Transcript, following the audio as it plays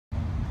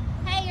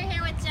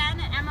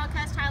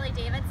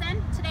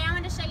Harley-Davidson. Today I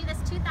want to show you this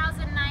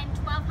 2009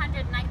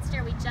 1200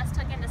 Nightster we just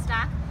took into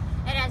stock.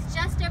 It has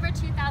just over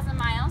 2,000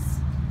 miles.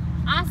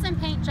 Awesome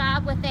paint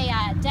job with a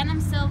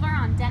denim silver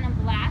on denim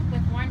black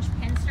with orange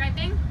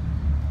pinstriping.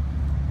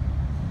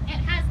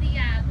 It has the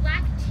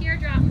black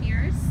teardrop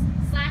mirrors,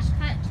 slash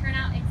cut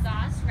turnout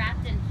exhaust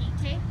wrapped in heat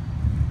tape.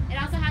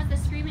 It also has the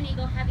Screamin'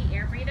 Eagle heavy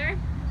air breather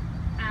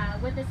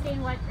with the stage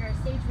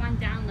 1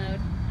 download,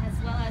 as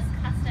well as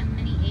custom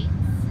mini 8s.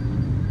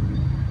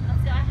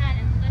 Let's go ahead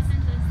and listen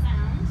to the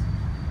sound.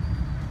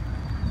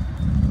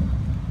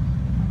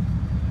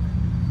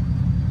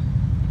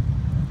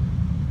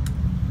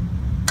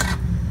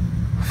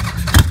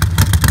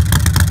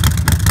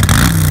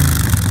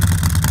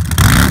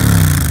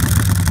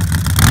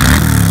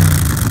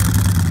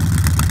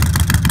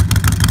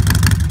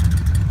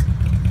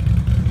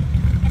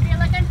 If you're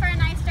looking for a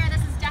Nightster,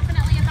 this is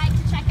definitely a bike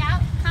to check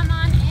out. Come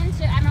on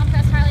into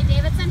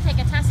Harley-Davidson, take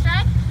a test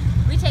drive.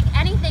 We take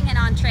anything in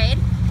on trade.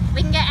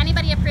 We can get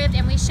anybody approved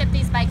and we ship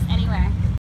these bikes anywhere.